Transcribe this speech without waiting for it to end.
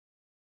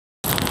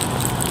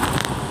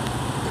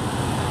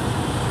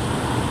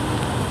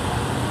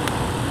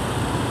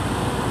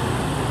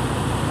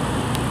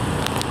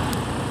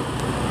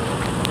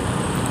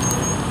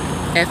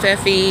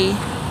FFE,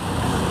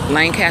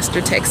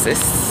 Lancaster,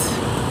 Texas.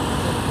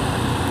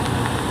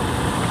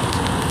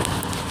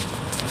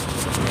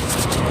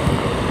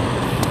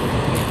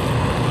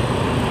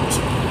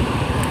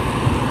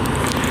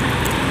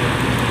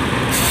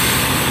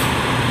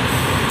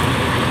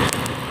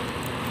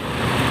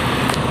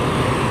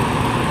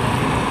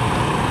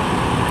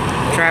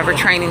 Driver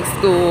training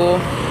school.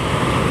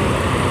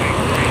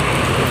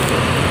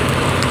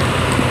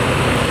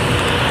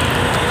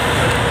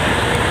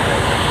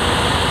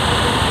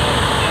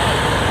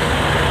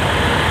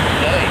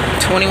 Hey.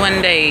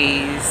 21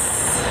 days.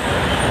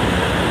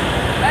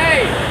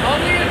 Hey,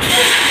 only in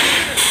first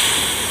gear.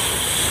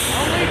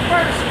 Only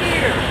first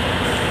gear.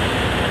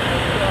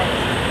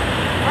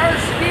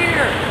 First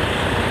gear.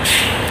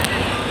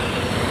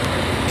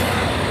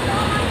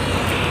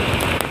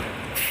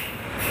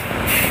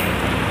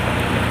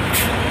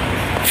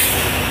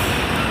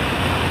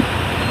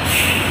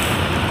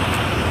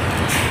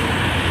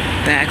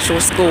 The actual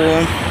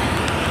school.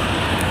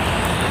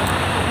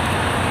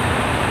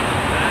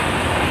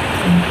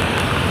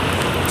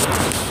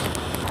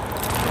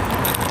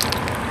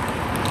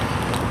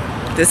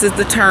 This is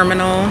the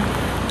terminal.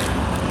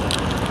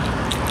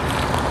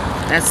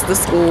 That's the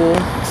school.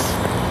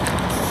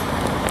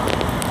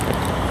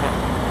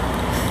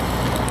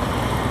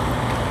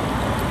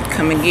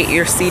 Come and get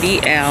your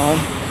CDL.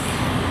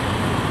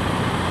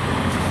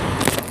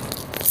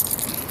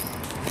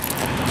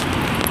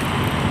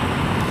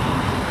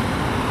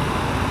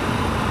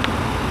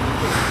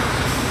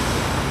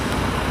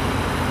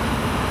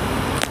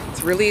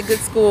 Really a good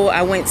school.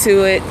 I went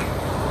to it.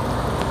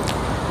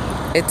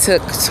 It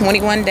took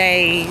 21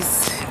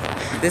 days.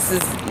 This is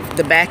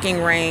the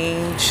backing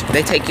range.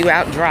 They take you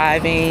out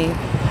driving.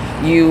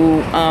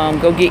 You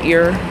go get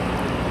your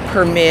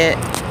permit,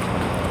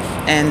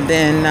 and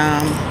then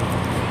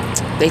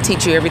they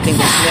teach you everything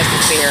that's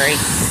necessary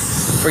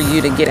for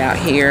you to get out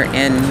here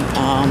and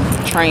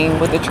train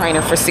with a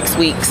trainer for 6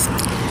 weeks.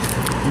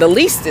 The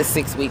least is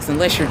 6 weeks,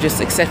 unless you're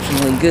just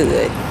exceptionally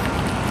good.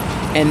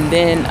 And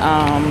then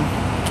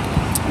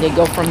they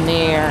go from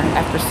there.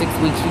 After 6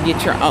 weeks, you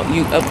get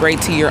you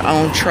upgrade to your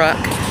own truck.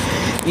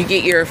 You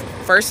get your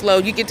first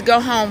load. You get to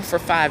go home for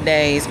 5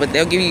 days, but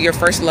they'll give you your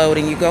first load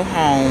and you go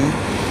home.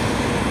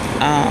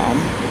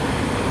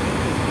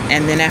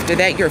 And then after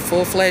that, you're a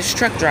full-fledged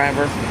truck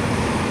driver.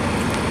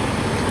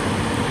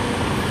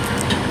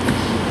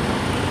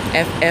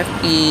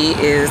 FFE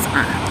is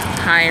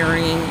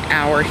hiring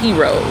our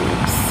heroes.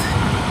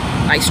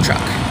 Nice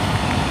truck.